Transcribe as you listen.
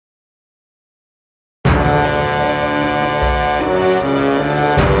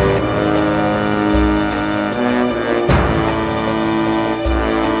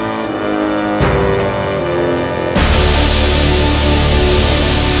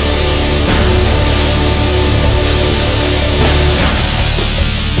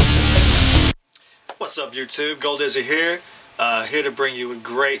YouTube? Goldizzy here, here to bring you a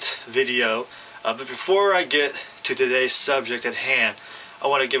great video. But before I get to today's subject at hand, I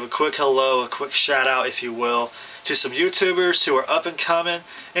want to give a quick hello, a quick shout out, if you will, to some YouTubers who are up and coming,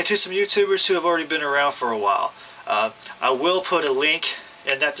 and to some YouTubers who have already been around for a while. I will put a link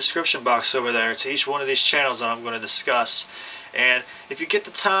in that description box over there to each one of these channels that I'm going to discuss. And if you get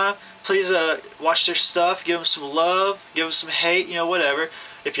the time, please watch their stuff, give them some love, give them some hate, you know, whatever.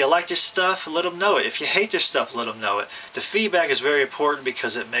 If you like their stuff, let them know it. If you hate their stuff, let them know it. The feedback is very important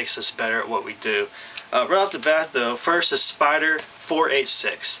because it makes us better at what we do. Right off the bat though, first is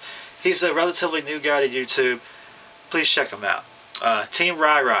Spider486. He's a relatively new guy to YouTube. Please check him out. Team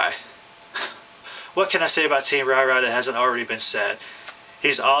Rai Rai. What can I say about Team Rai Rai that hasn't already been said?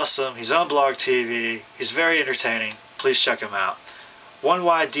 He's awesome. He's on Blog TV. He's very entertaining. Please check him out.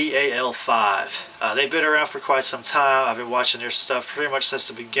 1YDAL5. They've been around for quite some time. I've been watching their stuff pretty much since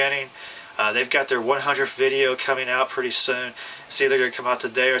the beginning. They've got their 100th video coming out pretty soon. It's either going to come out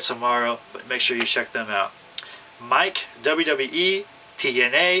today or tomorrow, but make sure you check them out. Mike WWE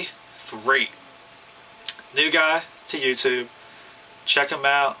TNA 3. New guy to YouTube. Check him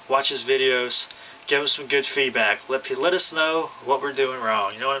out. Watch his videos. Give him some good feedback. Let us know what we're doing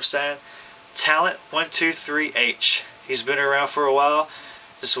wrong. You know what I'm saying? Talent123H. He's been around for a while.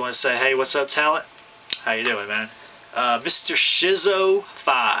 Just want to say, hey, what's up, Talent? How you doing, man? Mr.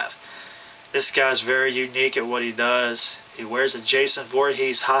 Shizzo5. This guy's very unique at what he does. He wears a Jason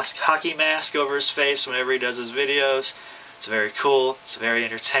Voorhees hockey mask over his face whenever he does his videos. It's very cool. It's very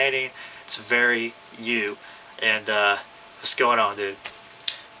entertaining. It's very you. And what's going on, dude?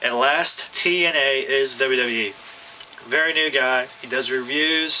 And last, TNA is WWE. Very new guy. He does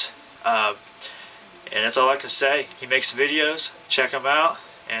reviews. And that's all I can say. He makes videos. Check him out.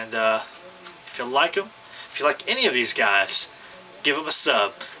 And if you like him, if you like any of these guys, give them a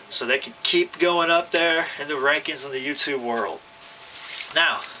sub so they can keep going up there in the rankings in the YouTube world.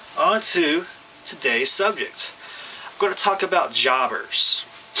 Now, on to today's subject. I'm going to talk about jobbers.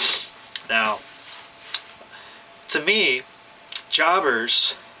 Now, to me,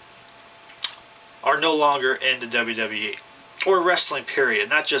 jobbers are no longer in the WWE. Or wrestling, period.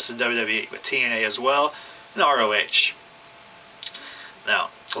 Not just the WWE, but TNA as well, and ROH. Now,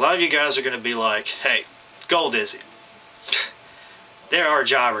 a lot of you guys are going to be like, hey, Goldizzy, there are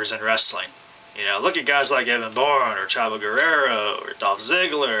jobbers in wrestling. You know, look at guys like Evan Bourne, or Chavo Guerrero, or Dolph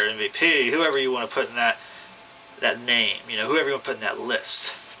Ziggler, MVP, whoever you want to put in that name. You know, whoever you want to put in that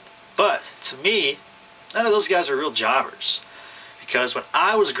list. But, to me, none of those guys are real jobbers. Because when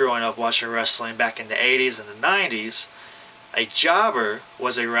I was growing up watching wrestling back in the 80s and the 90s, a jobber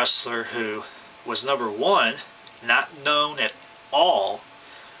was a wrestler who was, number one, not known at all.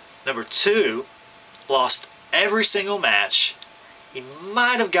 Number two, lost every single match. He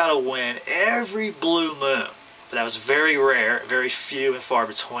might have got a win every blue moon, but that was very rare, very few and far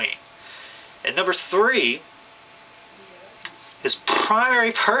between. And number three, his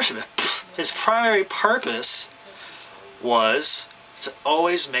primary purpose was to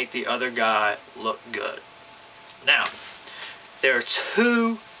always make the other guy look good. Now, there are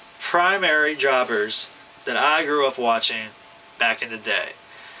two primary jobbers that I grew up watching back in the day.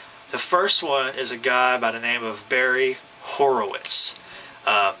 The first one is a guy by the name of Barry Horowitz.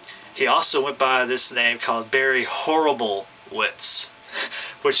 He also went by this name called Barry Horriblewitz,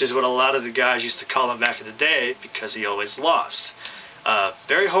 which is what a lot of the guys used to call him back in the day because he always lost.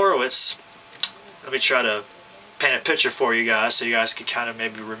 Barry Horowitz, let me try to paint a picture for you guys so you guys can kind of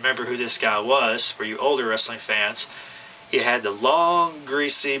maybe remember who this guy was for you older wrestling fans. He had the long,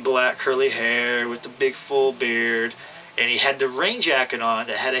 greasy, black, curly hair with the big, full beard. And he had the rain jacket on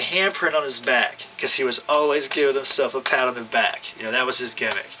that had a handprint on his back because he was always giving himself a pat on the back. You know, that was his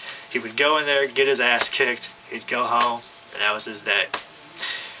gimmick. He would go in there, get his ass kicked, he'd go home, and that was his day.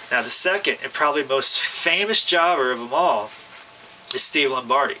 Now, the second and probably most famous jobber of them all is Steve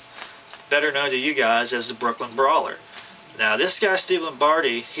Lombardi, better known to you guys as the Brooklyn Brawler. Now, this guy, Steve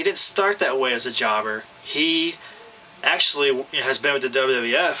Lombardi, he didn't start that way as a jobber. He actually has been with the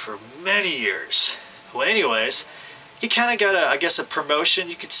WWF for many years. Well, anyways, he kind of got I guess a promotion,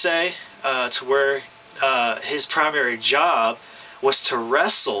 you could say, to where his primary job was to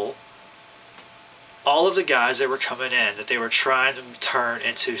wrestle all of the guys that were coming in, that they were trying to turn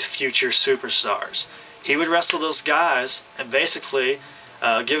into future superstars. He would wrestle those guys and basically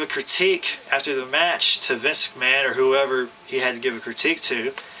give a critique after the match to Vince McMahon or whoever he had to give a critique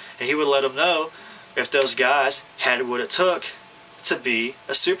to, and he would let them know if those guys had what it took to be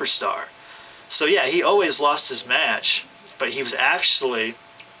a superstar. So yeah, he always lost his match, but he was actually,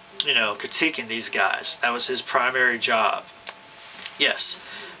 you know, critiquing these guys. That was his primary job. Yes.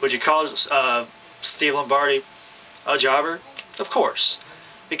 Would you call Steve Lombardi a jobber? Of course,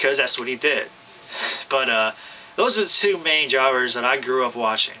 because that's what he did. But those are the two main jobbers that I grew up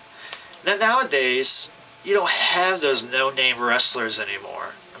watching. Now nowadays, you don't have those no-name wrestlers anymore.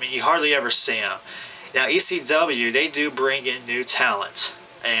 I mean, you hardly ever see them. Now ECW, they do bring in new talent,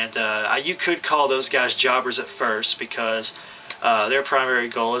 and you could call those guys jobbers at first because their primary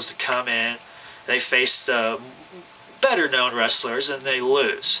goal is to come in, they face the better-known wrestlers, and they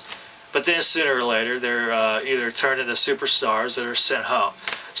lose. But then sooner or later, they're either turned into superstars or sent home.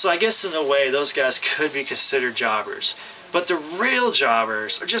 So I guess in a way, those guys could be considered jobbers. But the real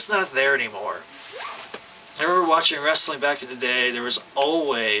jobbers are just not there anymore. I remember watching wrestling back in the day, there was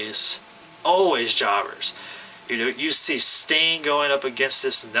always jobbers. You see Sting going up against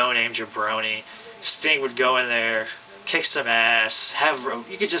this no-name jabroni. Sting would go in there, kick some ass,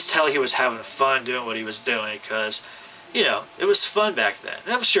 you could just tell he was having fun doing what he was doing because, you know, it was fun back then.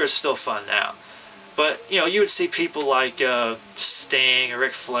 And I'm sure it's still fun now. But, you know, you would see people like Sting,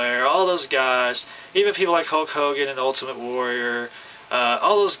 Ric Flair, all those guys, even people like Hulk Hogan and Ultimate Warrior,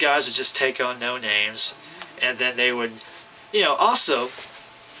 all those guys would just take on no names. And then they would, you know, also,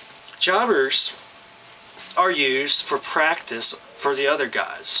 jobbers are used for practice for the other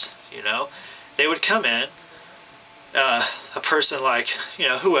guys, you know. They would come in, a person like, you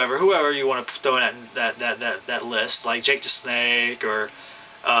know, whoever you want to throw in that list, like Jake the Snake or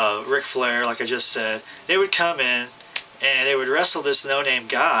Ric Flair, like I just said, they would come in and they would wrestle this no-name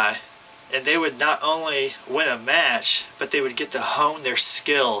guy, and they would not only win a match, but they would get to hone their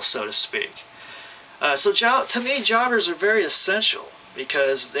skills, so to speak. So to me, jobbers are very essential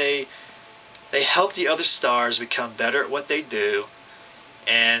because they help the other stars become better at what they do,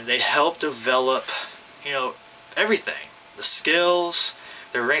 and they help develop, you know, everything. The skills,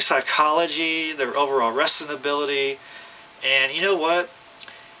 their ring psychology, their overall wrestling ability. And you know what?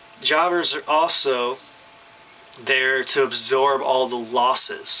 Jobbers are also there to absorb all the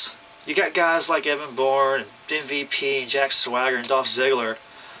losses. You got guys like Evan Bourne, and MVP, and Jack Swagger, and Dolph Ziggler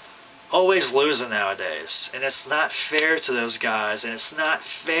always losing nowadays. And it's not fair to those guys, and it's not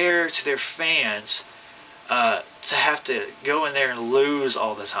fair to their fans to have to go in there and lose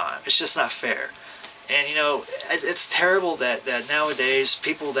all the time. It's just not fair. And you know, it's terrible that nowadays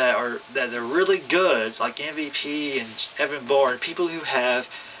people that are really good, like MVP and Evan Bourne, people who have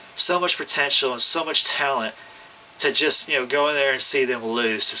so much potential and so much talent, to just, you know, go in there and see them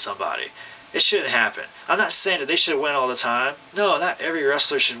lose to somebody. It shouldn't happen. I'm not saying that they should win all the time. No, not every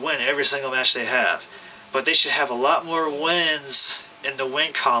wrestler should win every single match they have. But they should have a lot more wins in the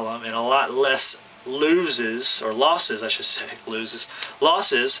win column and a lot less losses, or losses I should say,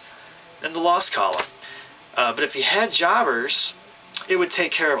 losses in the loss column. But if you had jobbers, it would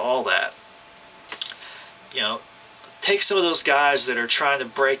take care of all that. You know, take some of those guys that are trying to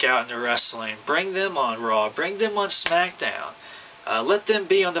break out in the wrestling, bring them on Raw, bring them on SmackDown. Let them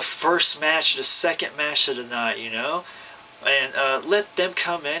be on the first match or the second match of the night, you know? And let them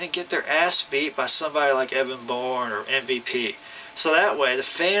come in and get their ass beat by somebody like Evan Bourne or MVP. So that way the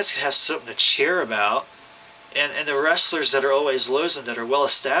fans can have something to cheer about. And the wrestlers that are always losing, that are well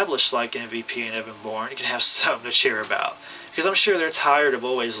established like MVP and Evan Bourne, can have something to cheer about. Because I'm sure they're tired of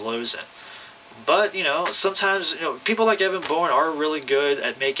always losing. But, you know, sometimes, you know, people like Evan Bourne are really good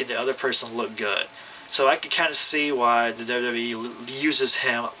at making the other person look good. So I can kind of see why the WWE uses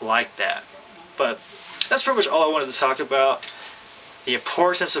him like that. But that's pretty much all I wanted to talk about. The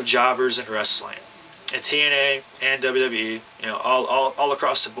importance of jobbers in wrestling. In TNA and WWE, you know, all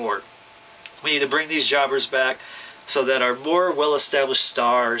across the board. We need to bring these jobbers back so that our more well-established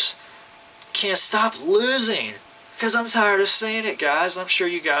stars can't stop losing. Because I'm tired of seeing it, guys. I'm sure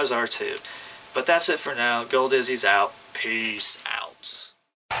you guys are too. But that's it for now. Gold Izzy's out. Peace out.